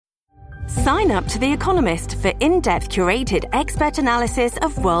Sign up to The Economist for in-depth curated expert analysis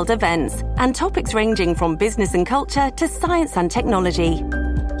of world events and topics ranging from business and culture to science and technology.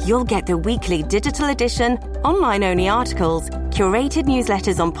 You'll get the weekly digital edition, online-only articles, curated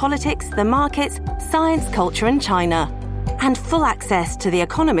newsletters on politics, the markets, science, culture and China, and full access to The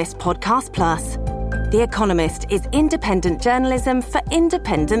Economist Podcast Plus. The Economist is independent journalism for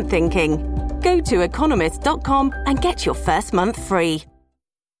independent thinking. Go to economist.com and get your first month free.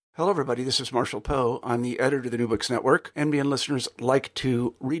 Hello, everybody. This is Marshall Poe. I'm the editor of the New Books Network. NBN listeners like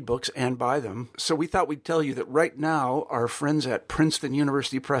to read books and buy them. So we thought we'd tell you that right now, our friends at Princeton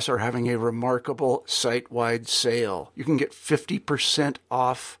University Press are having a remarkable site-wide sale. You can get 50%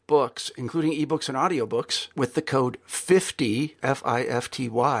 off books, including ebooks and audiobooks, with the code 50,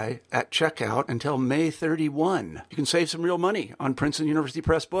 F-I-F-T-Y, at checkout until May 31. You can save some real money on Princeton University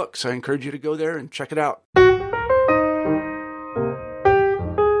Press books. I encourage you to go there and check it out.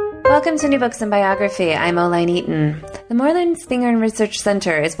 Welcome to New Books and Biography. I'm Oline Eaton. The Moorland Spingarn Research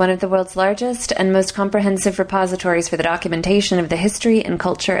Center is one of the world's largest and most comprehensive repositories for the documentation of the history and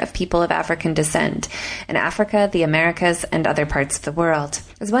culture of people of African descent in Africa, the Americas, and other parts of the world.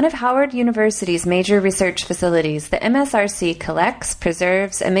 As one of Howard University's major research facilities, the MSRC collects,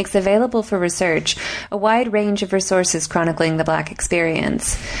 preserves, and makes available for research a wide range of resources chronicling the Black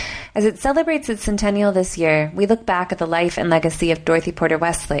experience. As it celebrates its centennial this year, we look back at the life and legacy of Dorothy Porter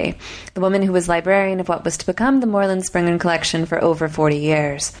Wesley, the woman who was librarian of what was to become the Moorland Spingarn Collection for over 40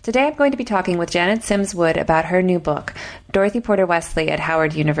 years. Today I'm going to be talking with Janet Sims Wood about her new book, Dorothy Porter Wesley at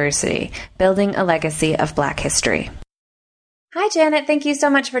Howard University, Building a Legacy of Black History. Hi, Janet. Thank you so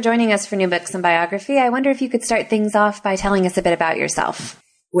much for joining us for New Books and Biography. I wonder if you could start things off by telling us a bit about yourself.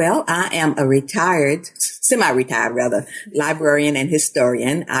 Well, I am a semi-retired librarian and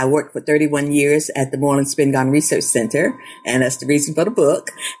historian. I worked for 31 years at the Moorland Spingarn Research Center, and that's the reason for the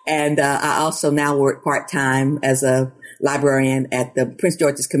book. And I also now work part-time as a librarian at the Prince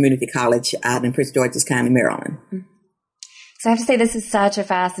George's Community College out in Prince George's County, Maryland. So I have to say this is such a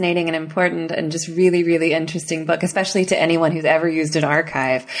fascinating and important and just really, really interesting book, especially to anyone who's ever used an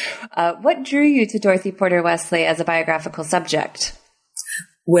archive. What drew you to Dorothy Porter Wesley as a biographical subject?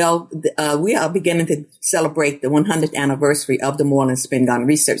 Well, we are beginning to celebrate the 100th anniversary of the Moorland Spingarn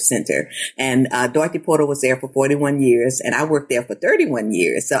Research Center. And Dorothy Porter was there for 41 years, and I worked there for 31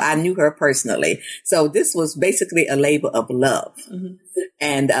 years. So I knew her personally. So this was basically a labor of love. Mm-hmm.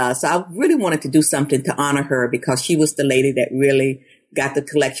 And so I really wanted to do something to honor her because she was the lady that really got the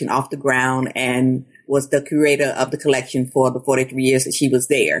collection off the ground and was the curator of the collection for the 43 years that she was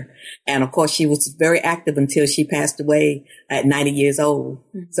there. And of course, she was very active until she passed away at 90 years old.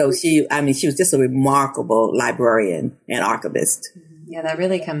 Mm-hmm. So she was just a remarkable librarian and archivist. Yeah, that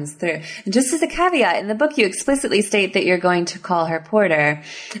really comes through. And just as a caveat, in the book, you explicitly state that you're going to call her Porter.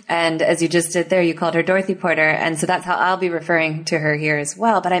 And as you just did there, you called her Dorothy Porter. And so that's how I'll be referring to her here as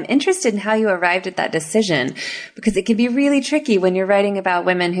well. But I'm interested in how you arrived at that decision, because it can be really tricky when you're writing about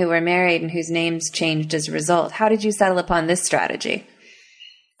women who were married and whose names changed as a result. How did you settle upon this strategy?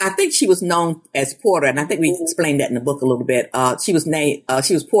 I think she was known as Porter, and I think we explained that in the book a little bit. She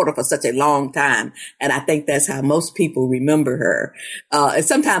was Porter for such a long time, and I think that's how most people remember her. And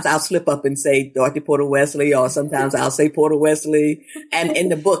sometimes I'll slip up and say Dorothy Porter Wesley, or sometimes I'll say Porter Wesley. And in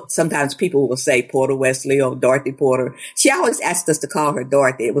the book, sometimes people will say Porter Wesley or Dorothy Porter. She always asked us to call her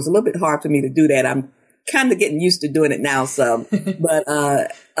Dorothy. It was a little bit hard for me to do that. I'm kind of getting used to doing it now some, but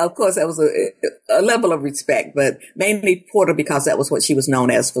of course that was a level of respect, but mainly Porter because that was what she was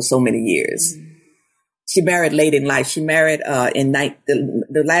known as for so many years. Mm-hmm. She married late in life. She married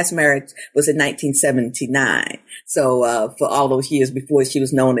the last marriage was in 1979. So for all those years before, she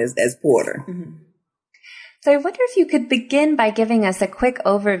was known as Porter. Mm-hmm. So I wonder if you could begin by giving us a quick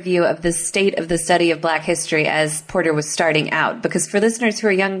overview of the state of the study of Black history as Porter was starting out. Because for listeners who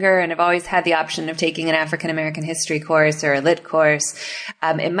are younger and have always had the option of taking an African American history course or a lit course,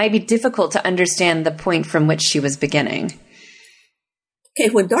 it might be difficult to understand the point from which she was beginning.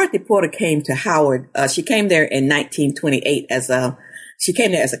 Okay, when Dorothy Porter came to Howard, she came there in 1928 she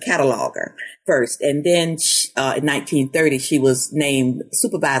came there as a cataloger first, and then in 1930 she was named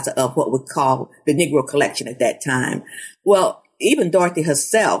supervisor of what we call the Negro Collection at that time. Well, even Dorothy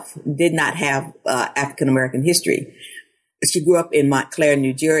herself did not have African American history. She grew up in Montclair,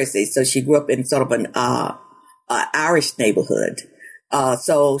 New Jersey, so she grew up in sort of an Irish neighborhood.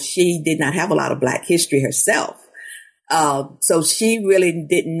 So she did not have a lot of Black history herself. So she really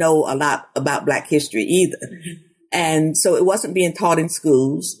didn't know a lot about Black history either. Mm-hmm. And so it wasn't being taught in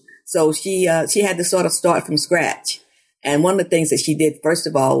schools. So she had to sort of start from scratch. And one of the things that she did, first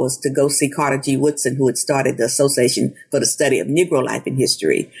of all, was to go see Carter G. Woodson, who had started the Association for the Study of Negro Life and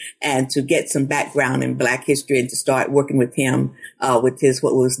History, and to get some background in Black history and to start working with him with his,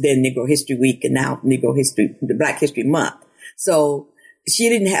 what was then Negro History Week and now Negro History, the Black History Month. So she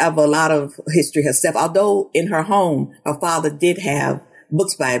didn't have a lot of history herself, although in her home, her father did have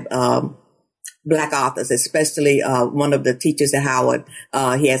books by Black authors, especially one of the teachers at Howard.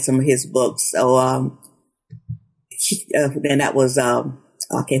 He had some of his books. So and that was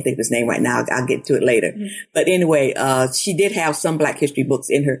I can't think of his name right now. I'll get to it later. Mm-hmm. But anyway, she did have some Black history books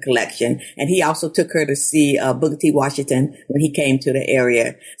in her collection, and he also took her to see Booker T. Washington when he came to the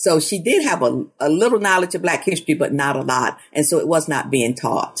area. So she did have a little knowledge of Black history, but not a lot, and so it was not being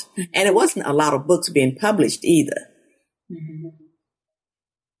taught, and it wasn't a lot of books being published either. Mm-hmm.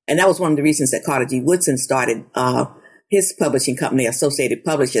 And that was one of the reasons that Carter G. Woodson started his publishing company, Associated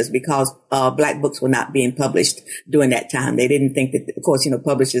Publishers, because Black books were not being published during that time. They didn't think that, of course,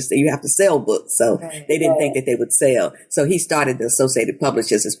 publishers, you have to sell books, so they didn't think that they would sell. So he started the Associated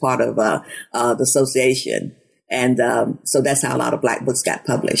Publishers as part of the association. And so that's how a lot of Black books got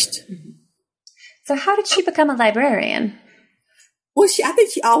published. So how did she become a librarian? Well, I think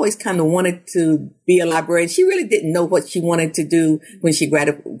she always kind of wanted to be a librarian. She really didn't know what she wanted to do when she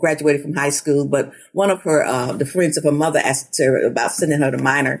graduated from high school. But one of her, the friends of her mother asked her about sending her to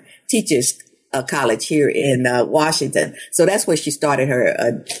minor teachers college here in Washington. So that's where she started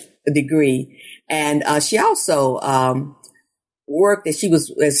her degree. And she also worked as she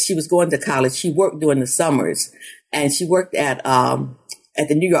was going to college. She worked during the summers, and she worked at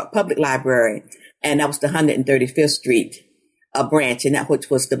the New York Public Library, and that was the 135th Street. A branch, and that which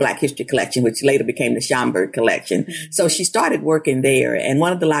was the Black History Collection, which later became the Schomburg Collection. Mm-hmm. So she started working there, and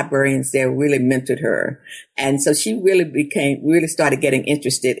one of the librarians there really mentored her, and so she really started getting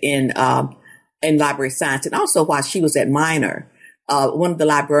interested in library science. And also, while she was at Minor, one of the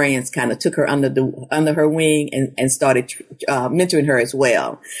librarians kind of took her under her wing and started mentoring her as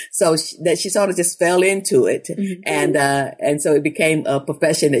well. So she sort of just fell into it, mm-hmm. and so it became a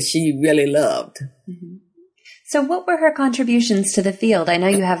profession that she really loved. Mm-hmm. So what were her contributions to the field? I know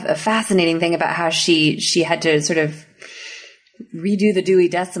you have a fascinating thing about how she had to sort of redo the Dewey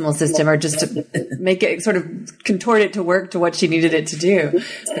Decimal System, or just to make it sort of contort it to work to what she needed it to do,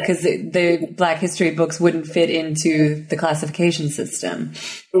 because the Black history books wouldn't fit into the classification system.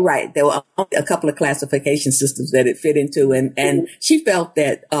 Right. There were a couple of classification systems that it fit into, and she felt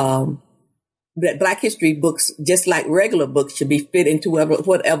that that Black history books, just like regular books, should be fit into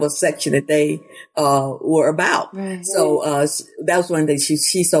whatever section that they were about. Right. So that was one thing she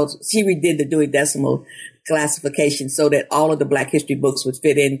redid the Dewey Decimal classification so that all of the Black history books would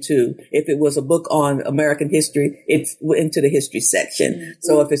fit into. If it was a book on American history, it went into the history section. Mm-hmm.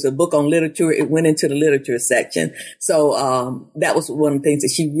 So if it's a book on literature, it went into the literature section. So that was one of the things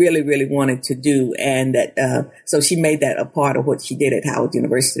that she really, really wanted to do, and that so she made that a part of what she did at Howard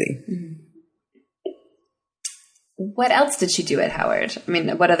University. Mm-hmm. What else did she do at Howard? I mean,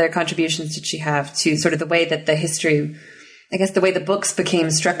 what other contributions did she have to sort of the way that the history, I guess the way the books became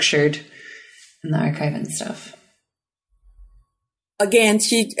structured in the archive and stuff? Again,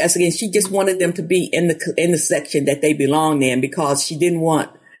 she just wanted them to be in the section that they belonged in, because she didn't want,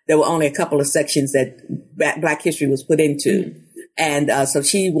 there were only a couple of sections that Black history was put into. Mm-hmm. And so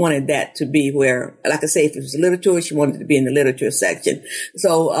she wanted that to be where, like I say, if it was literature, she wanted it to be in the literature section.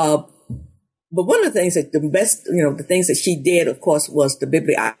 So, but one of the things that the things that she did, of course, was the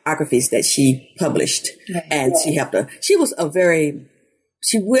bibliographies that she published. Right. And she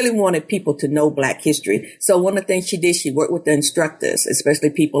really wanted people to know Black history. So one of the things she did, she worked with the instructors, especially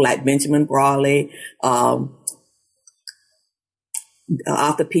people like Benjamin Brawley, Arthur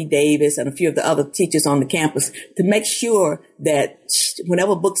P. Davis, and a few of the other teachers on the campus, to make sure that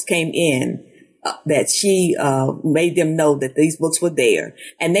whenever books came in, that she made them know that these books were there,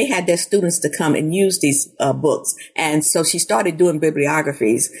 and they had their students to come and use these books. And so she started doing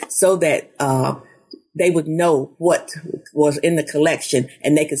bibliographies so that they would know what was in the collection,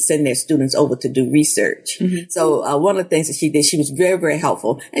 and they could send their students over to do research. Mm-hmm. So one of the things that she did, she was very, very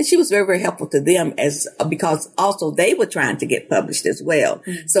helpful, and she was very, very helpful to them because also they were trying to get published as well.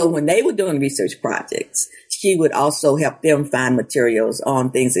 Mm-hmm. So when they were doing research projects, she would also help them find materials on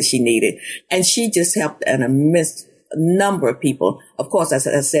things that she needed. And she just helped an immense number of people. Of course, as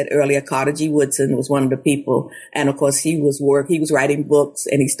I said earlier, Carter G. Woodson was one of the people. And of course, he was writing books,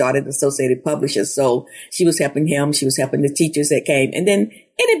 and he started Associated Publishers. So she was helping him. She was helping the teachers that came. And then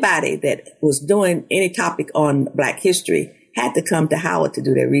anybody that was doing any topic on Black history had to come to Howard to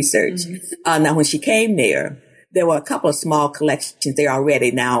do their research. Mm-hmm. Now, when she came there, there were a couple of small collections there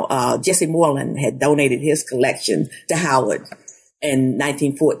already. Now, Jesse Moreland had donated his collection to Howard in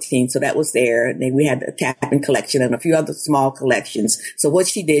 1914. So that was there. And then we had the Tappan collection and a few other small collections. So what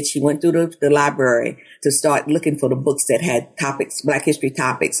she did, she went through the library to start looking for the books that had topics, Black history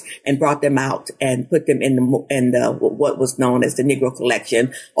topics, and brought them out and put them in the what was known as the Negro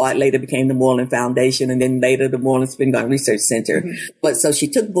Collection, or it later became the Moreland Foundation, and then later the Moreland Spingarn Research Center. Mm-hmm. But so she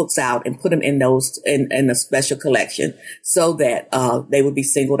took books out and put them in those in a special collection so that they would be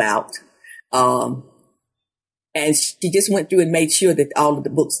singled out. And she just went through and made sure that all of the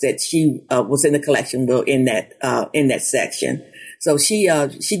books that she was in the collection were in that section. So she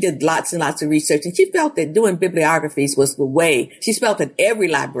did lots and lots of research, and she felt that doing bibliographies was the way. She felt that every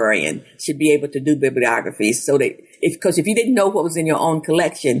librarian should be able to do bibliographies, so that because if you didn't know what was in your own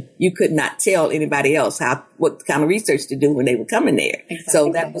collection, you could not tell anybody else what kind of research to do when they were coming there. Exactly.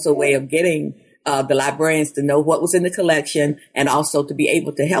 So that was a way of getting the librarians to know what was in the collection, and also to be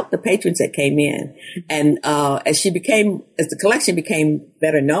able to help the patrons that came in. And as the collection became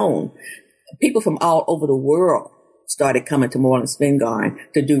better known, people from all over the world started coming to Moreland Spingarn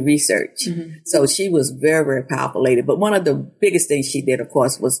to do research. Mm-hmm. So she was very, very powerful lady. But one of the biggest things she did, of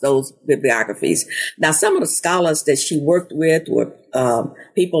course, was those bibliographies. Now, some of the scholars that she worked with were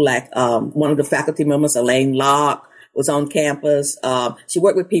people like one of the faculty members, Elaine Locke, was on campus. She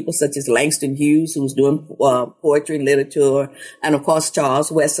worked with people such as Langston Hughes, who was doing poetry and literature, and of course Charles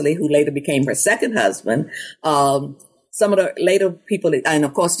Wesley, who later became her second husband. Some of the later people, and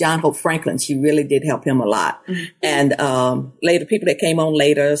of course John Hope Franklin, she really did help him a lot. Mm-hmm. And later people that came on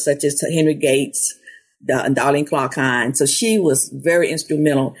later, such as Henry Gates, and Darlene Clark Hines. So she was very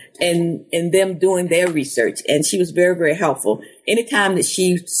instrumental in them doing their research, and she was very, very helpful. Anytime that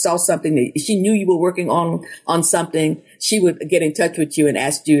she saw something that she knew you were working on something, she would get in touch with you and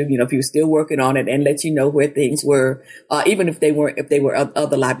ask you, if you were still working on it, and let you know where things were, even if they were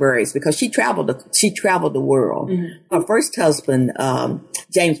other libraries, because she traveled the world. Mm-hmm. Her first husband,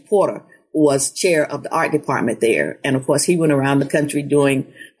 James Porter, was chair of the art department there, and of course he went around the country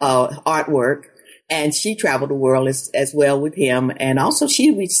doing artwork. And she traveled the world as well with him. And also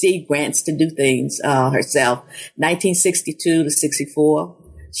she received grants to do things herself. 1962 to 64,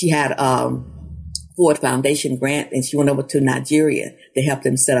 she had Ford Foundation grant, and she went over to Nigeria to help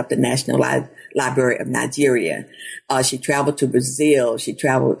them set up the National Library of Nigeria. She traveled to Brazil. She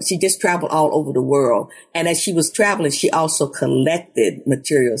just traveled all over the world. And as she was traveling, she also collected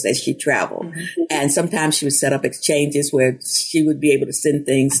materials as she traveled. Mm-hmm. And sometimes she would set up exchanges where she would be able to send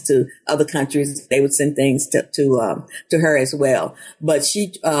things to other countries. They would send things to her as well. But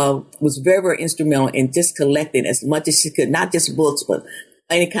she was very, very instrumental in just collecting as much as she could, not just books, but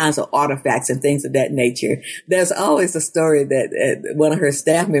any kinds of artifacts and things of that nature. There's always a story that one of her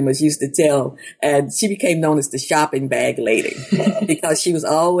staff members used to tell, and she became known as the shopping bag lady because she was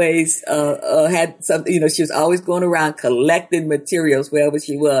always had something. She was always going around collecting materials wherever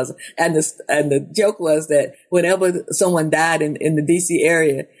she was. And the joke was that whenever someone died in the DC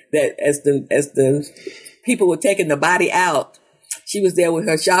area, that as the people were taking the body out, she was there with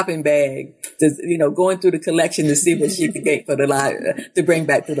her shopping bag, going through the collection to see what she could get for to bring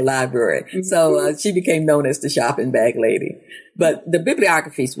back to the library. Mm-hmm. So she became known as the shopping bag lady. But the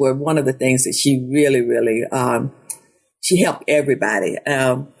bibliographies were one of the things that she really, really she helped everybody.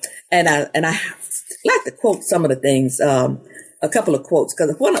 And I like to quote some of the things, a couple of quotes,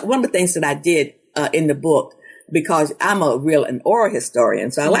 because one of the things that I did in the book, because I'm an oral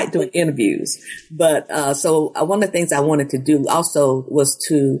historian, so I like doing interviews. But so one of the things I wanted to do also was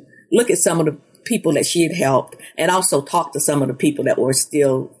to look at some of the people that she had helped, and also talk to some of the people that were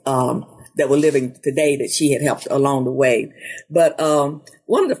still that were living today that she had helped along the way. But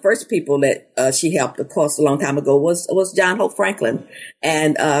one of the first people that she helped, of course, a long time ago was John Hope Franklin,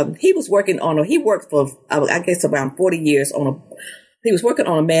 and he worked for I guess around 40 years He was working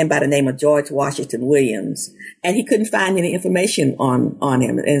on a man by the name of George Washington Williams, and he couldn't find any information on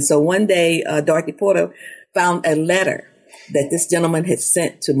him. And so one day, Dorothy Porter found a letter that this gentleman had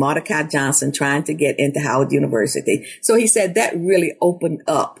sent to Mordecai Johnson trying to get into Howard University. So he said that really opened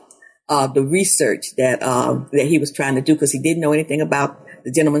up the research that he was trying to do, because he didn't know anything about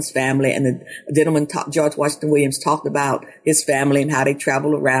the gentleman's family. And the gentleman, George Washington Williams, talked about his family and how they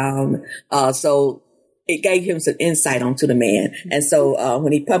traveled around. So it gave him some insight onto the man. And so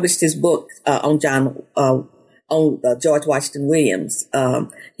when he published his book on George Washington Williams,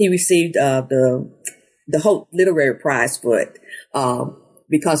 he received the Hope Literary Prize for it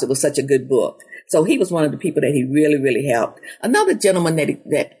because it was such a good book. So he was one of the people that he really, really helped. Another gentleman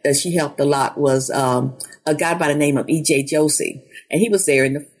that she helped a lot was a guy by the name of E.J. Josey. And he was there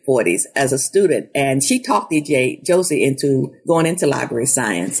in the 40s as a student. And she talked E.J. Josey into going into library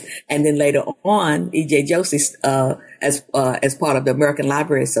science. And then later on, E.J. Josey, as part of the American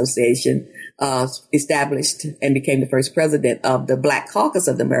Library Association, established and became the first president of the Black Caucus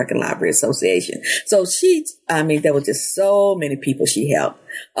of the American Library Association. So there were just so many people she helped.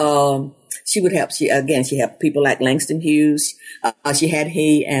 She helped people like Langston Hughes. She had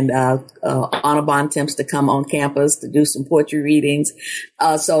he and Anna Bontemps to come on campus to do some poetry readings.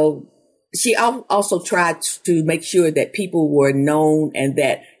 So she also tried to make sure that people were known and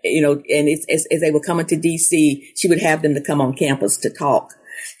that, and as they were coming to DC, she would have them to come on campus to talk.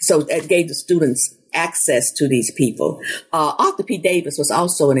 So that gave the students access to these people. Arthur P. Davis was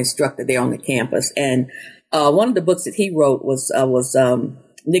also an instructor there on the campus. And one of the books that he wrote was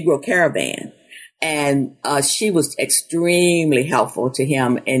Negro Caravan. And she was extremely helpful to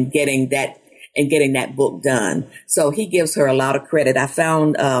him in getting that book done. So he gives her a lot of credit. I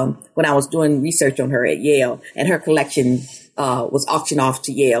found when I was doing research on her at Yale, and her collection was auctioned off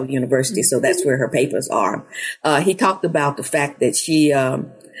to Yale University. So that's where her papers are. He talked about the fact that she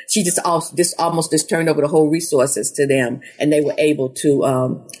just turned over the whole resources to them, and they were able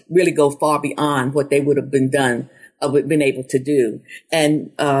to really go far beyond what they would have been able to do.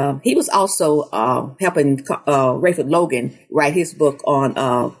 And he was also helping Rayford Logan write his book on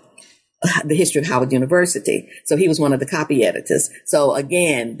the history of Howard University. So he was one of the copy editors. So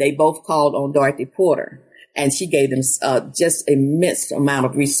again, they both called on Dorothy Porter, and she gave them just immense amount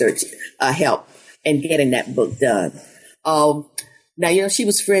of research help in getting that book done. Now, she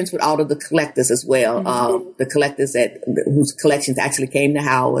was friends with all of the collectors as well. Mm-hmm. The collectors whose collections actually came to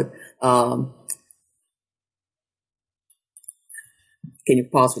Howard. Can you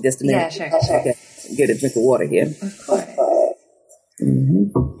pause for just a minute? Yeah, sure. Okay. Get a drink of water here. Of course.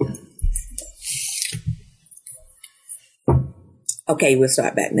 Mm-hmm. Okay, we'll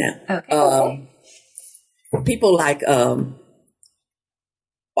start back now. Okay. People like Arthur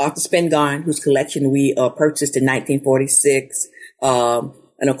Spingarn, whose collection we purchased in 1946,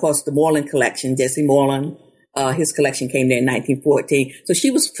 and of course the Moreland collection, Jesse Moreland, his collection came there in 1914. So she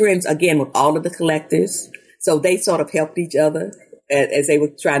was friends again with all of the collectors. So they sort of helped each other as they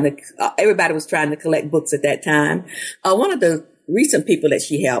were everybody was trying to collect books at that time. One of the recent people that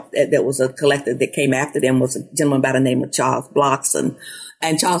she helped that was a collector that came after them was a gentleman by the name of Charles Blockson.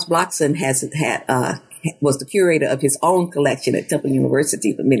 And Charles Blockson was the curator of his own collection at Temple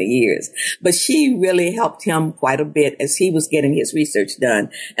University for many years. But she really helped him quite a bit as he was getting his research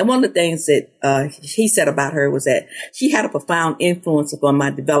done. And one of the things that he said about her was that she had a profound influence upon my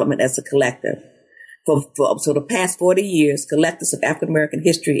development as a collector. For the past 40 years, collectors of African American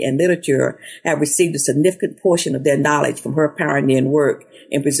history and literature have received a significant portion of their knowledge from her pioneering work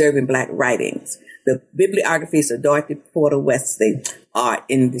in preserving Black writings. The bibliographies of Dorothy Porter Wesley are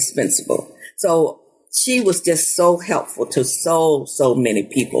indispensable. So she was just so helpful to so many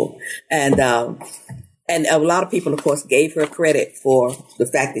people. And a lot of people, of course, gave her credit for the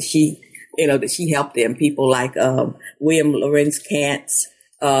fact that she helped them. People like William Lorenz Katz,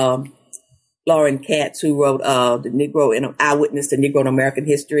 Lauren Katz, who wrote the Negro Eyewitness to Negro in American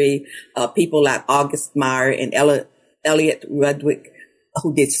History. People like August Meyer and Elliot Rudwick,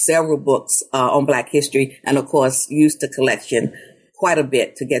 who did several books on Black history, and of course used the collection quite a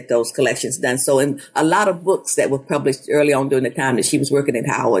bit to get those collections done. So in a lot of books that were published early on during the time that she was working at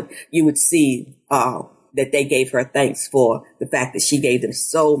Howard, you would see that they gave her thanks for the fact that she gave them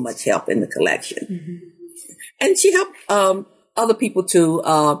so much help in the collection. Mm-hmm. And she helped other people too.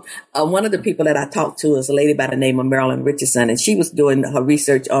 One of the people that I talked to is a lady by the name of Marilyn Richardson, and she was doing her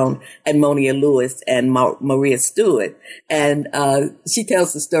research on Edmonia Lewis and Maria Stewart. And she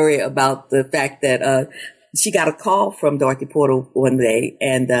tells the story about the fact that she got a call from Dorothy Porter one day,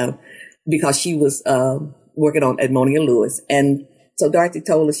 and because she was working on Edmonia Lewis. And so Dorothy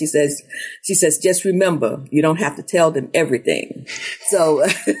told her, she says, just remember, you don't have to tell them everything. So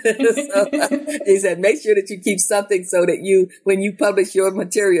he said, make sure that you keep something so that when you publish your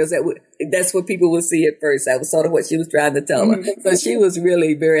materials, that's what people will see at first. That was sort of what she was trying to tell her. So she was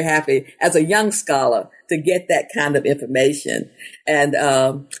really very happy as a young scholar to get that kind of information. And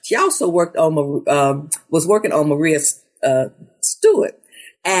she also was working on Maria Stewart.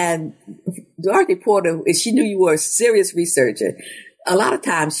 And Dorothy Porter, she knew you were a serious researcher. a lot of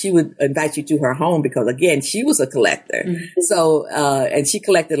times she would invite you to her home because, again, she was a collector. Mm-hmm. So, and she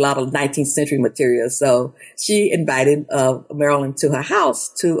collected a lot of 19th century materials. So she invited Marilyn to her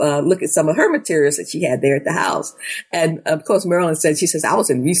house to look at some of her materials that she had there at the house. And of course, Marilyn said, she says, I was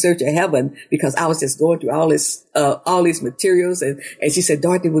in research of heaven because I was just going through all these materials. And she said,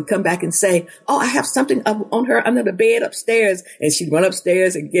 Dorothy would come back and say, oh, I have something on her under the bed upstairs. And she'd run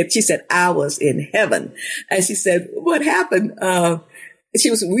upstairs and she said, I was in heaven. And she said, what happened? She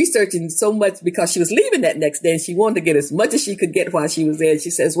was researching so much because she was leaving that next day and she wanted to get as much as she could get while she was there. She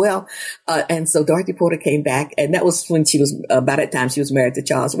says, and so Dorothy Porter came back, and that was when she was, by that time she was married to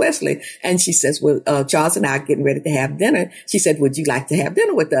Charles Wesley. And she says, Charles and I are getting ready to have dinner. She said, would you like to have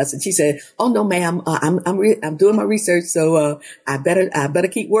dinner with us? And she said, oh no, ma'am, I'm doing my research. So, I better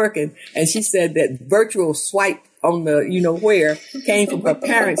keep working. And she said that virtual swipe on the, where came from her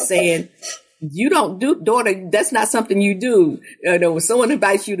parents saying, you don't do, daughter, that's not something you do. When someone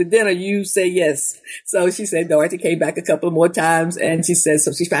invites you to dinner, you say yes. So she said Dorothy came back a couple more times, and she said,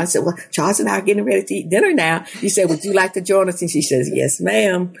 so she finally said, well, Charles and I are getting ready to eat dinner now. She said, would you like to join us? And she says, yes,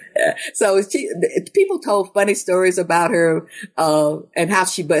 ma'am. So people told funny stories about her, and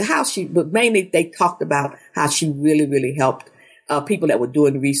but mainly they talked about how she really, really helped, people that were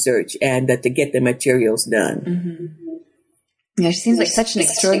doing research and to get the materials done. Mm-hmm. Yeah, she seems like such an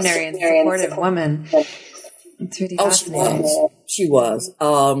extraordinary and supportive woman. It's really fascinating. She was.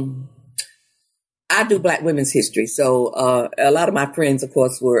 I do Black women's history, so a lot of my friends, of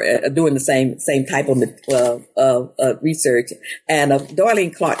course, were doing the same type of research. And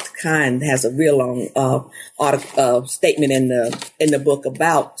Darlene Clark Kind has a real long statement in the book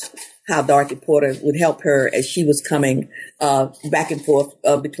about how Dorothy Porter would help her as she was coming back and forth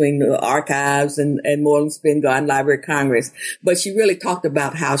between the archives and Moreland Spin Garden Library of Congress. But she really talked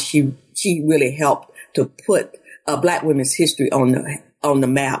about how she really helped to put Black women's history on the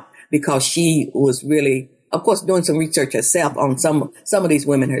map, because she was really, of course, doing some research herself on some of these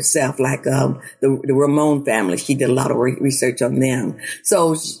women herself, like the Ramon family. She did a lot of research on them.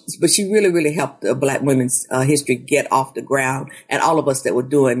 So, but she really, really helped Black women's history get off the ground. And all of us that were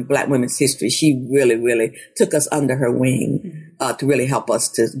doing Black women's history, she really, really took us under her wing to really help us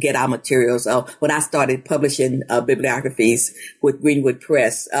to get our materials. When I started publishing bibliographies with Greenwood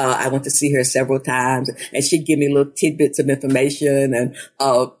Press, I went to see her several times, and she'd give me little tidbits of information and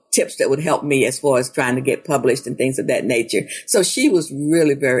tips that would help me as far as trying to get published and things of that nature. So she was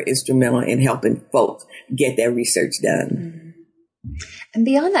really very instrumental in helping folks get their research done. And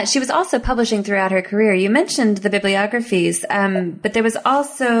beyond that, she was also publishing throughout her career. You mentioned the bibliographies, but there was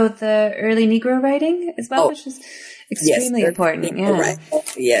also the early Negro writing as well, which was extremely important. Yeah. Right.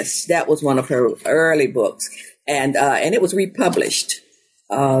 Yes, that was one of her early books, and it was republished.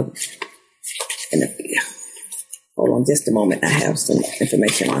 Hold on just a moment. I have some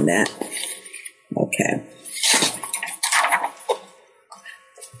information on that. Okay.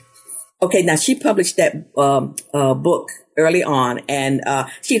 Okay, now she published that book early on, and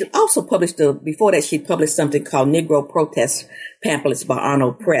she also published before that she published something called Negro Protest Pamphlets by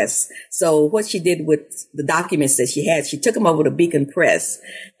Arnold Press. So what she did with the documents that she had, she took them over to Beacon Press,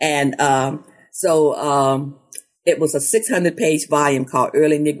 and it was a 600-page volume called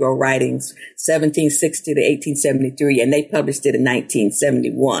Early Negro Writings, 1760 to 1873, and they published it in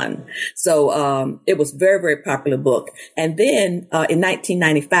 1971. So it was a very, very popular book. And then in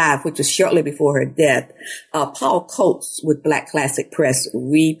 1995, which was shortly before her death, Paul Coates with Black Classic Press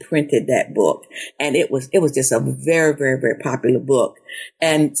reprinted that book, and it was just a very, very, very popular book.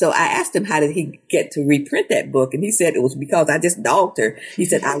 And so I asked him, how did he get to reprint that book? And he said it was because I just dogged her. He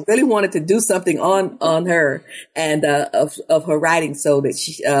said, I really wanted to do something on her and of her writing, so that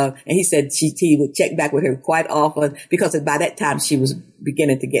she and he said he would check back with her quite often, because by that time she was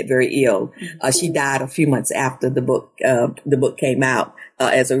beginning to get very ill. She died a few months after the book came out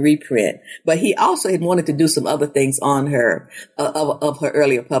as a reprint. But he also had wanted to do some other things on her of her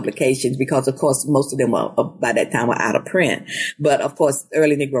earlier publications, because of course most of them by that time were out of print. But of course,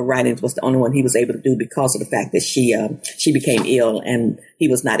 Early Negro Writings was the only one he was able to do because of the fact that she became ill and he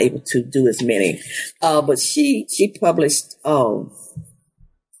was not able to do as many. But she published so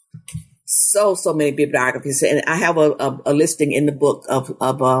many bibliographies, and I have a listing in the book of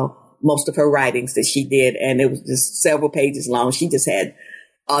most of her writings that she did, and it was just several pages long. She just had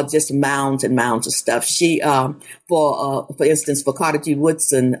just mounds and mounds of stuff. She, for instance, for Carter G.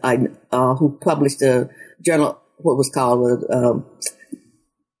 Woodson, who published a journal, what was called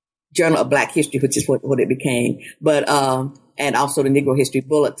Journal of Black History, which is what it became, but and also the Negro History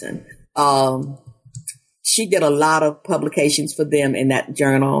Bulletin. She did a lot of publications for them in that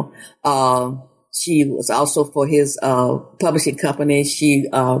journal. She was also for his publishing company. She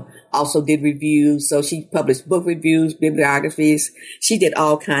also did reviews. So she published book reviews, bibliographies. She did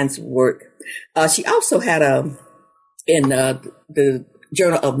all kinds of work. She also had in the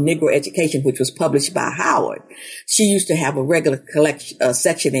Journal of Negro Education, which was published by Howard. She used to have a regular collection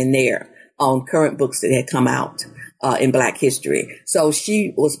section in there on current books that had come out in Black history. So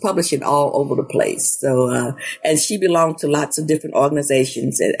she was publishing all over the place. So, and she belonged to lots of different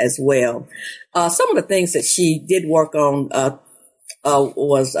organizations as well. Some of the things that she did work on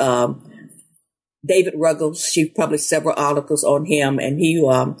was David Ruggles. She published several articles on him, and he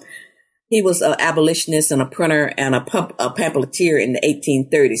was an abolitionist and a printer and a pamphleteer in the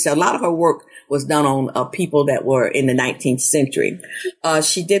 1830s. So a lot of her work was done on people that were in the 19th century.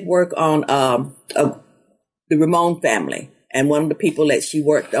 She did work on the Ramon family, and one of the people that she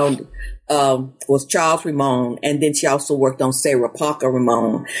worked on was Charles Ramon, and then she also worked on Sarah Parker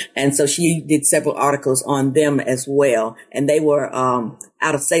Ramon, and so she did several articles on them as well, and they were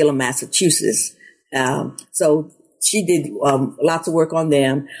out of Salem, Massachusetts. So she did lots of work on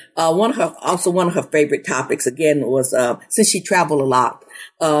them. One of her favorite topics, again, was since she traveled a lot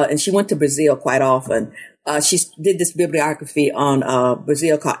and she went to Brazil quite often. She did this bibliography on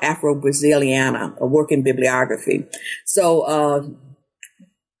Brazil called Afro-Braziliana, a working bibliography. So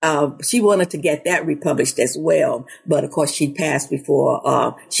she wanted to get that republished as well, but of course she passed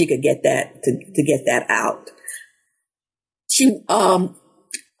before she could get that to get that out. She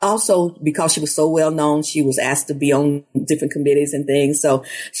also, because she was so well known, she was asked to be on different committees and things. So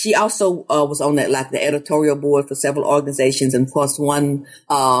she also was on the editorial board for several organizations, and of course one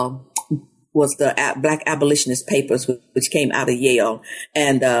was the Black Abolitionist Papers, which came out of Yale,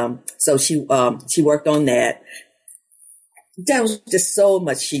 and so she worked on that. There was just so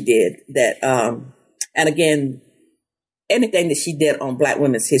much she did that, and again, anything that she did on Black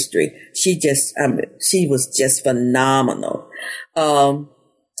women's history, she was just phenomenal.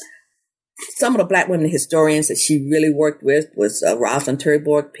 Some of the Black women historians that she really worked with was Rosalind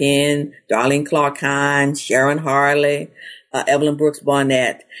Terborg Penn, Darlene Clark Hine, Sharon Harley, Evelyn Brooks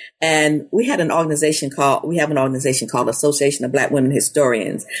Barnett. And we have an organization called Association of Black Women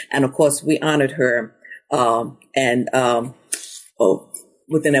Historians. And of course, we honored her,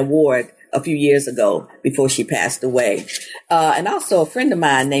 with an award a few years ago before she passed away. And also a friend of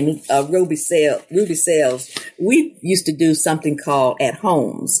mine named Ruby Sales, we used to do something called At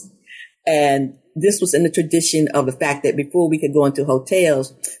Homes. And this was in the tradition of the fact that before we could go into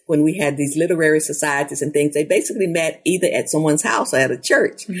hotels, when we had these literary societies and things, they basically met either at someone's house or at a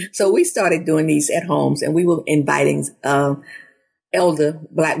church. Mm-hmm. So we started doing these at homes, and we were inviting elder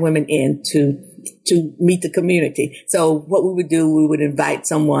Black women in to meet the community. So what we would do, we would invite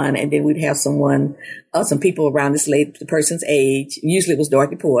someone, and then we'd have some people around the person's age. Usually it was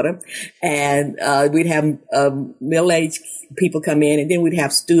Dorothy Porter, and we'd have middle-aged people come in, and then we'd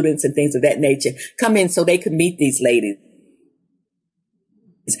have students and things of that nature come in so they could meet these ladies.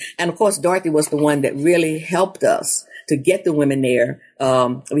 And of course, Dorothy was the one that really helped us to get the women there.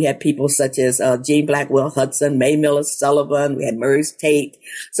 We had people such as Jean Blackwell Hudson, May Miller Sullivan, we had Merce Tate.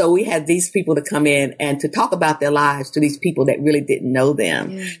 So we had these people to come in and to talk about their lives to these people that really didn't know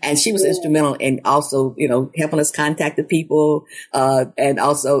them. Yeah. And she was instrumental in also, helping us contact the people. And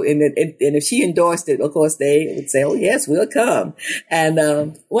also, and if she endorsed it, of course, they would say, oh, yes, we'll come.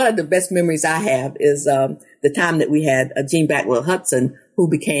 And one of the best memories I have is the time that we had Jean Blackwell Hudson, who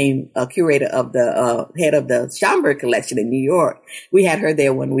became a curator of the head of the Schomburg collection in New York. We had her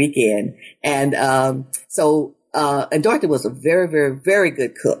there one weekend. And and Dorothy was a very, very, very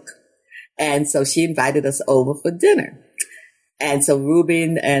good cook. And so she invited us over for dinner. And so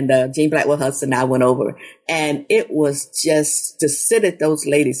Rubin and Jean Blackwell Hudson and I went over. And it was just to sit at those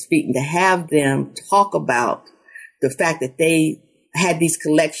ladies' feet and to have them talk about the fact that they had these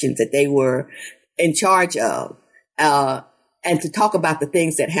collections that they were in charge of. And to talk about the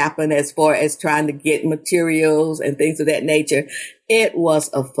things that happened as far as trying to get materials and things of that nature. It was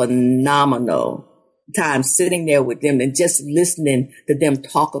a phenomenal time sitting there with them and just listening to them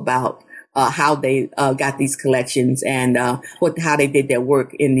talk about how they got these collections and how they did their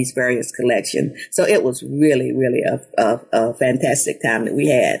work in these various collections. So it was really, really a fantastic time that we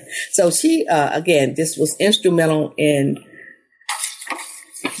had. So she, again, just was instrumental in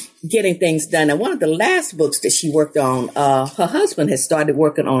getting things done. And one of the last books that she worked on, her husband had started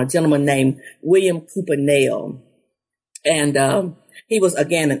working on a gentleman named William Cooper Nail. And he was,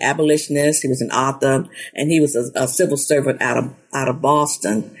 again, an abolitionist. He was an author, and he was a civil servant out of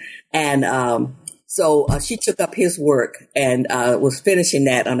Boston. And so she took up his work and was finishing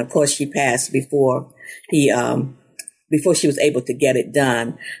that. And of course, she passed before she was able to get it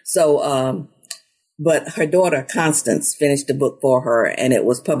done. So but her daughter, Constance, finished the book for her, and it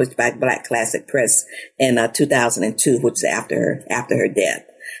was published by Black Classic Press in 2002, which is after her death.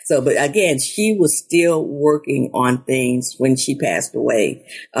 So, but again, she was still working on things when she passed away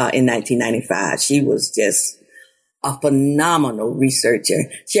in 1995. She was just a phenomenal researcher.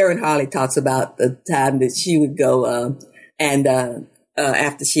 Sharon Harley talks about the time that she would go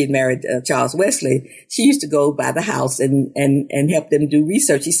after she had married Charles Wesley, she used to go by the house and help them do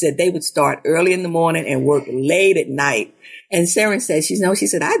research. She said they would start early in the morning and work late at night. And Sharon said, she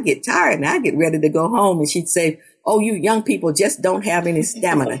said, I'd get tired and I'd get ready to go home. And she'd say, oh, you young people just don't have any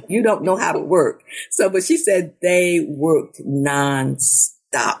stamina. You don't know how to work. So, but she said they worked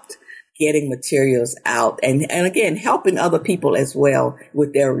nonstop getting materials out and again, helping other people as well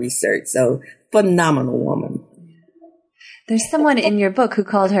with their research. So phenomenal woman. There's someone in your book who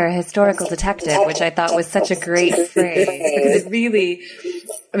called her a historical detective, which I thought was such a great phrase because it really,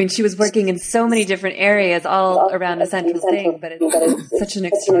 I mean, she was working in so many different areas all around a central thing, but it's such an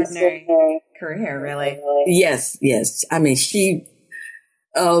extraordinary career, really. Yes. I mean, she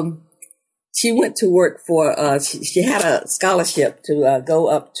went to work for, she had a scholarship to go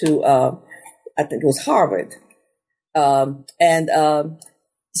up to, I think it was Harvard.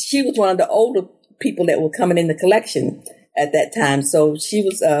 She was one of the older people that were coming in the collection at that time. So she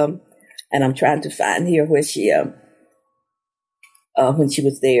was, and I'm trying to find here where she, when she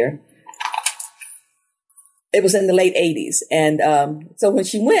was there. It was in the late 80s. And so when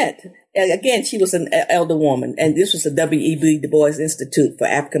she went, again, she was an elder woman, and this was the W.E.B. Du Bois Institute for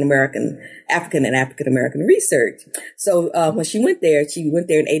African and African American Research. So when she went there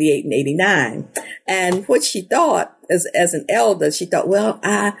in 88 and 89. And what she thought as an elder, she thought, well,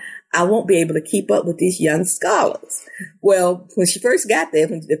 I won't be able to keep up with these young scholars. Well, when she first got there,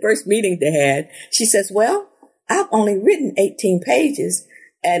 when the first meeting they had, she says, well, I've only written 18 pages.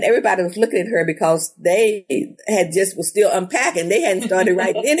 And everybody was looking at her because they was still unpacking. They hadn't started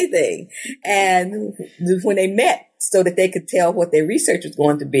writing anything. And when they met so that they could tell what their research was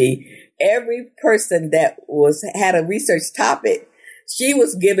going to be, every person that had a research topic, she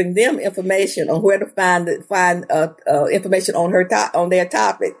was giving them information on where to find information on their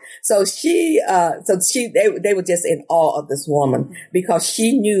topic. So they were just in awe of this woman because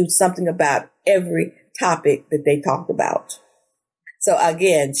she knew something about every topic that they talked about. So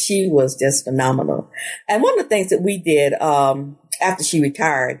again, she was just phenomenal. And one of the things that we did after she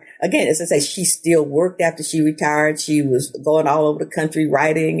retired, again, as I say, she still worked after she retired. She was going all over the country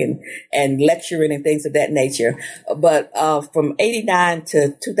writing and lecturing and things of that nature. But from 89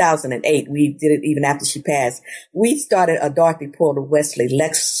 to 2008, we did it even after she passed. We started a Dorothy Porter Wesley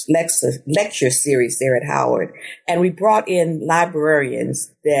lecture series there at Howard. And we brought in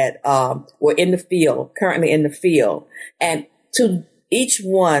librarians that were in the field, currently in the field. And each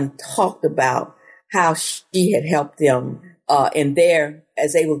one talked about how she had helped them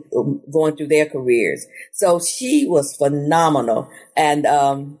as they were going through their careers. So she was phenomenal. And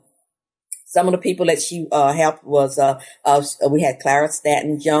some of the people that she helped was we had Clara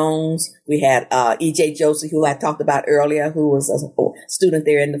Stanton Jones, we had E.J. Josey, who I talked about earlier, who was a student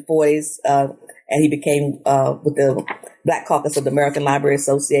there in the 40s, and he became with the Black Caucus of the American Library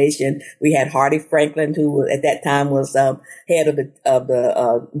Association. We had Hardy Franklin, who at that time was head of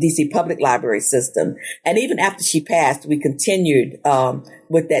the DC Public Library System. And even after she passed, we continued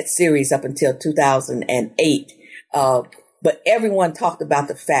with that series up until 2008. But everyone talked about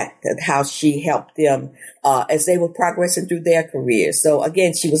the fact that how she helped them as they were progressing through their careers. So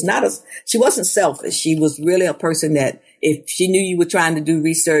again, she wasn't selfish. She was really a person that if she knew you were trying to do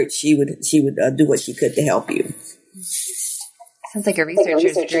research, she would do what she could to help you. Sounds like a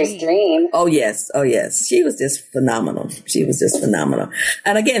researcher's dream. Oh, yes. She was just phenomenal.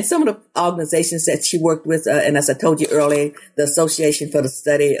 And again, some of the organizations that she worked with, and as I told you earlier, the Association for the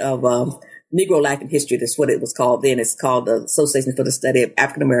Study of Negro Life and History, that's what it was called then. It's called the Association for the Study of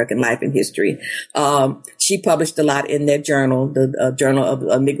African American Life and History. She published a lot in their journal, the Journal of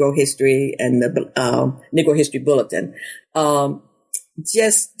Negro History and the Negro History Bulletin.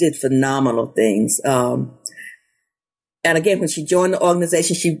 Just did phenomenal things. And again, when she joined the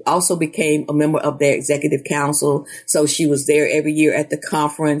organization, she also became a member of their executive council. So she was there every year at the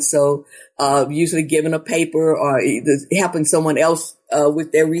conference. So, usually giving a paper or either helping someone else,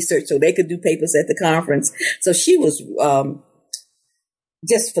 with their research so they could do papers at the conference. So she was,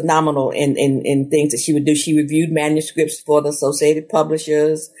 just phenomenal in things that she would do. She reviewed manuscripts for the Associated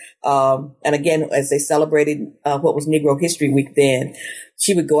Publishers. And again, as they celebrated, what was Negro History Week then,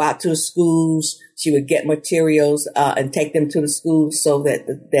 she would go out to the schools. She would get materials, and take them to the schools so that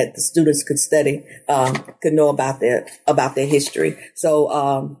the students could study, could know about their history.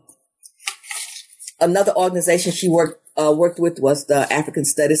 So, Another organization she worked with was the African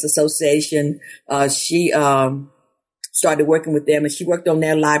Studies Association. She started working with them, and she worked on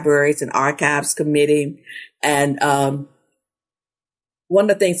their libraries and archives committee. And one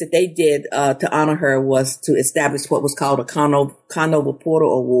of the things that they did to honor her was to establish what was called a Conover Porter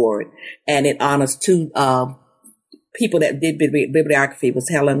Award, and it honors two people that did bibliography. It was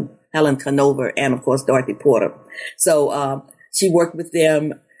Helen Conover and, of course, Dorothy Porter. So she worked with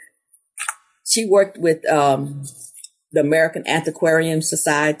them. She worked with the American Antiquarian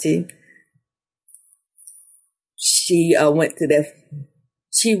Society. She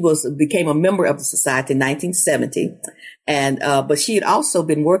became a member of the society in 1970, and but she had also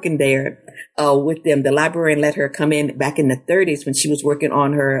been working there with them. The librarian let her come in back in the 30s when she was working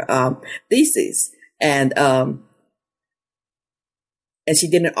on her thesis, and she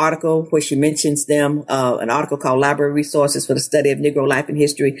did an article where she mentions them, an article called Library Resources for the Study of Negro Life and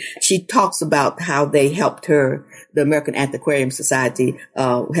History. She talks about how they helped her, the American Antiquarian Society,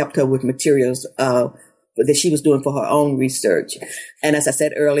 helped her with materials that she was doing for her own research. And as I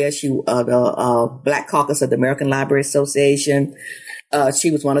said earlier, the Black Caucus of the American Library Association, she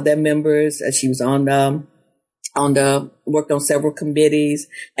was one of their members. She was worked on several committees,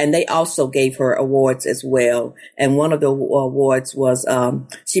 and they also gave her awards as well. And one of the awards was,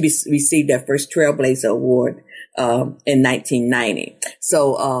 she received her first Trailblazer Award, in 1990.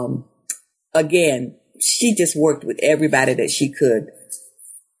 So, again, she just worked with everybody that she could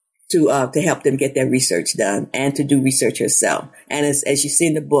to help them get their research done and to do research herself. And as you see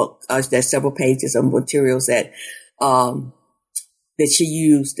in the book, there's several pages of materials that she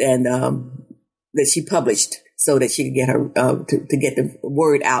used and, that she published so that she could get her, to get the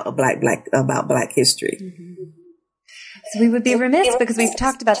word out of about Black history. Mm-hmm. So we would be remiss because we've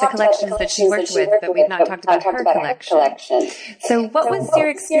talked about the collections that she worked with, but we've not talked about her collection. So what was your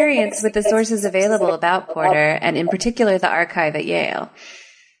experience with the sources available about Porter, and in particular the archive at Yale?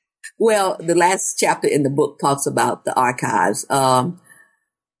 Well, the last chapter in the book talks about the archives.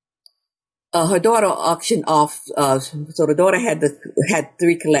 Her daughter auctioned off, so the daughter had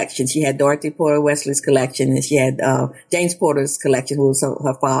three collections. She had Dorothy Porter Wesley's collection, and she had, James Porter's collection, who was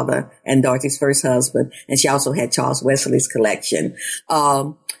her father and Dorothy's first husband. And she also had Charles Wesley's collection.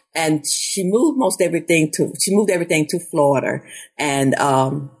 And she moved everything to Florida. And,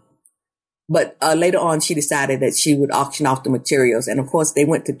 but later on, she decided that she would auction off the materials. And of course, they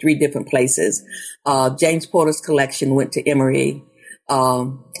went to three different places. James Porter's collection went to Emory.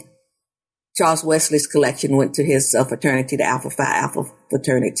 Charles Wesley's collection went to his fraternity, the Alpha Phi Alpha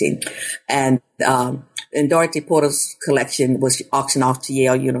fraternity. And Dorothy Porter's collection was auctioned off to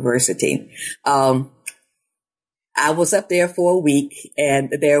Yale University. I was up there for a week, and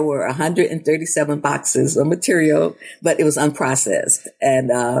there were 137 boxes of material, but it was unprocessed.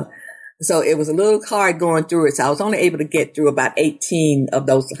 And so it was a little hard going through it. So I was only able to get through about 18 of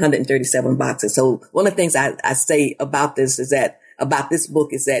those 137 boxes. So one of the things I say about this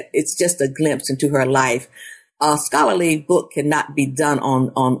book is that it's just a glimpse into her life. A scholarly book cannot be done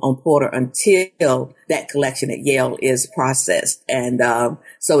on Porter until that collection at Yale is processed. And,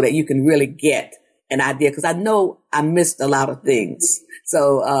 so that you can really get an idea. Cause I know I missed a lot of things.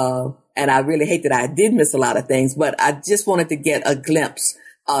 So, and I really hate that I did miss a lot of things, but I just wanted to get a glimpse,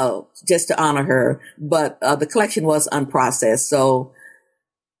 just to honor her. But, the collection was unprocessed. So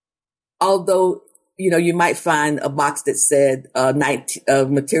although, you might find a box that said,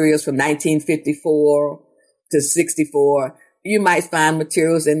 materials from 1954 to 64. You might find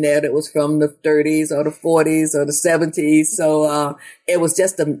materials in there that was from the 30s or the 40s or the 70s. So, it was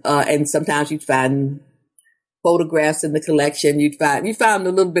just, and sometimes you'd find photographs in the collection. You found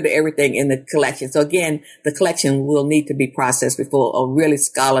a little bit of everything in the collection. So again, the collection will need to be processed before a really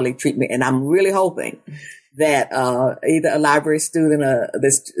scholarly treatment. And I'm really hoping that either a library student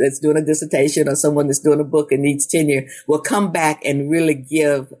that's doing a dissertation or someone that's doing a book and needs tenure will come back and really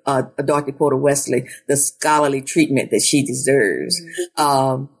give Dorothy Porter Wesley the scholarly treatment that she deserves.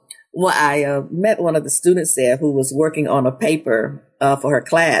 Mm-hmm. I met one of the students there who was working on a paper for her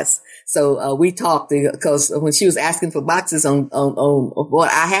class. So we talked because when she was asking for boxes on what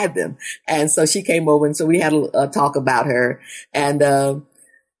I had them, and so she came over, and so we had a talk about her.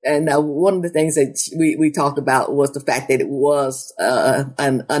 And one of the things that we talked about was the fact that it was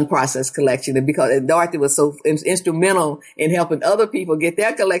an unprocessed collection, and because Dorothy was so instrumental in helping other people get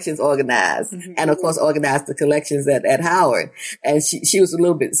their collections organized, mm-hmm. and of course organized the collections at Howard. And she was a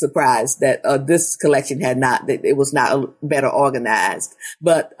little bit surprised that this collection that it was not better organized.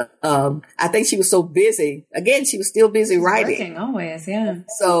 But I think she was so busy. Again, she was still busy writing. Working always, yeah.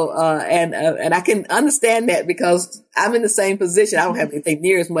 So, and I can understand that because I'm in the same position. I don't have anything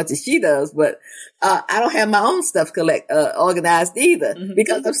near as much as she does, but I don't have my own stuff organized either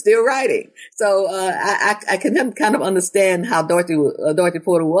because I'm still writing. So I can kind of understand how Dorothy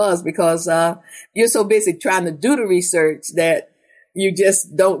Porter was, because you're so busy trying to do the research that you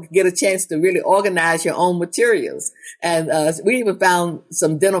just don't get a chance to really organize your own materials. And we even found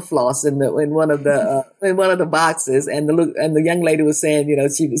some dental floss in one of the boxes, and the young lady was saying,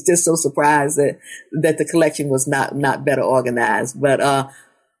 she was just so surprised that the collection was not better organized, but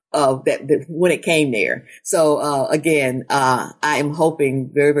that when it came there. So again, I am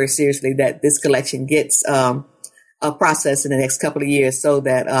hoping very, very seriously that this collection gets processed in the next couple of years, so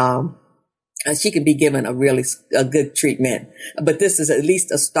that she could be given a good treatment. But this is at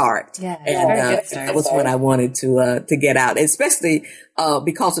least a start. Yeah, and that was what I wanted to get out, especially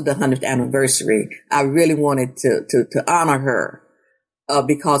because of the 100th anniversary. I really wanted to honor her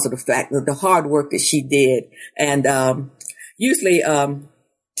because of the fact that the hard work that she did. And usually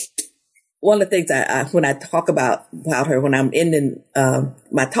one of the things when I talk about her, when I'm ending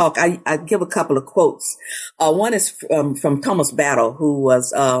my talk, I give a couple of quotes. One is from Thomas Battle, who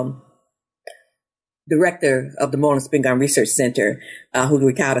was director of the Moreland Spingarn Research Center, who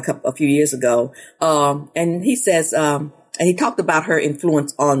retired a few years ago. And he says, and he talked about her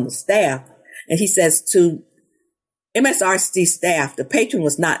influence on the staff. And he says, to MSRC staff, the patron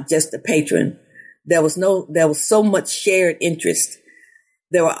was not just a patron. There was so much shared interest.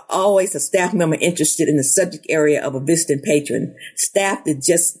 There were always a staff member interested in the subject area of a visiting patron. Staff did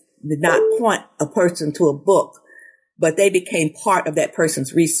not point a person to a book, but they became part of that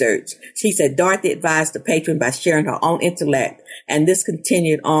person's research. She said Dorothy advised the patron by sharing her own intellect, and this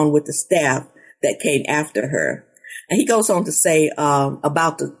continued on with the staff that came after her. And he goes on to say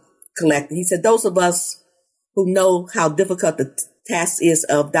about the collector, he said, those of us who know how difficult the task is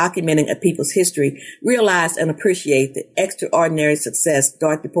of documenting a people's history realize and appreciate the extraordinary success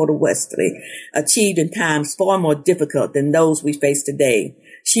Dorothy Porter Wesley achieved in times far more difficult than those we face today.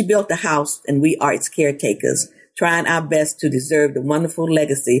 She built a house, and we are its caretakers, trying our best to deserve the wonderful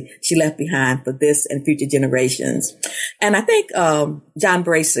legacy she left behind for this and future generations. And I think John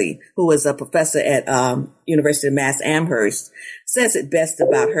Bracey, who was a professor at University of Mass Amherst, says it best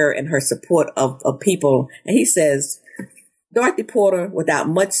about her and her support of people. And he says, Dorothy Porter, without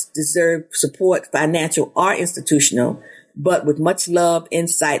much deserved support, financial or institutional, but with much love,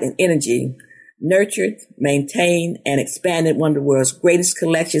 insight, and energy, nurtured, maintained, and expanded one of the world's greatest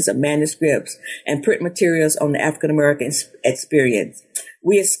collections of manuscripts and print materials on the African American experience.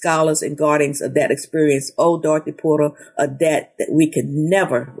 We as scholars and guardians of that experience owe Dorothy Porter a debt that we can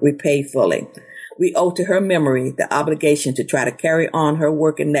never repay fully. We owe to her memory the obligation to try to carry on her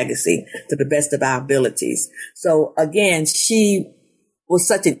work and legacy to the best of our abilities. So again, she was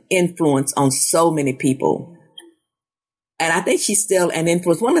such an influence on so many people. And I think she's still an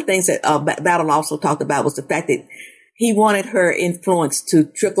influence. One of the things that Battle also talked about was the fact that he wanted her influence to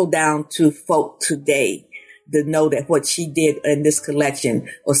trickle down to folk today, to know that what she did in this collection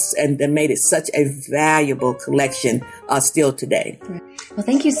and made it such a valuable collection still today. Well,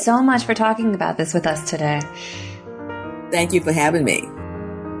 thank you so much for talking about this with us today. Thank you for having me.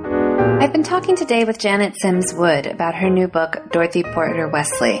 I've been talking today with Janet Sims Wood about her new book, Dorothy Porter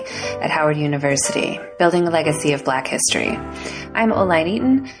Wesley, at Howard University, Building a Legacy of Black History. I'm Oline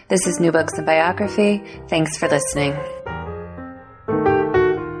Eaton. This is New Books in Biography. Thanks for listening.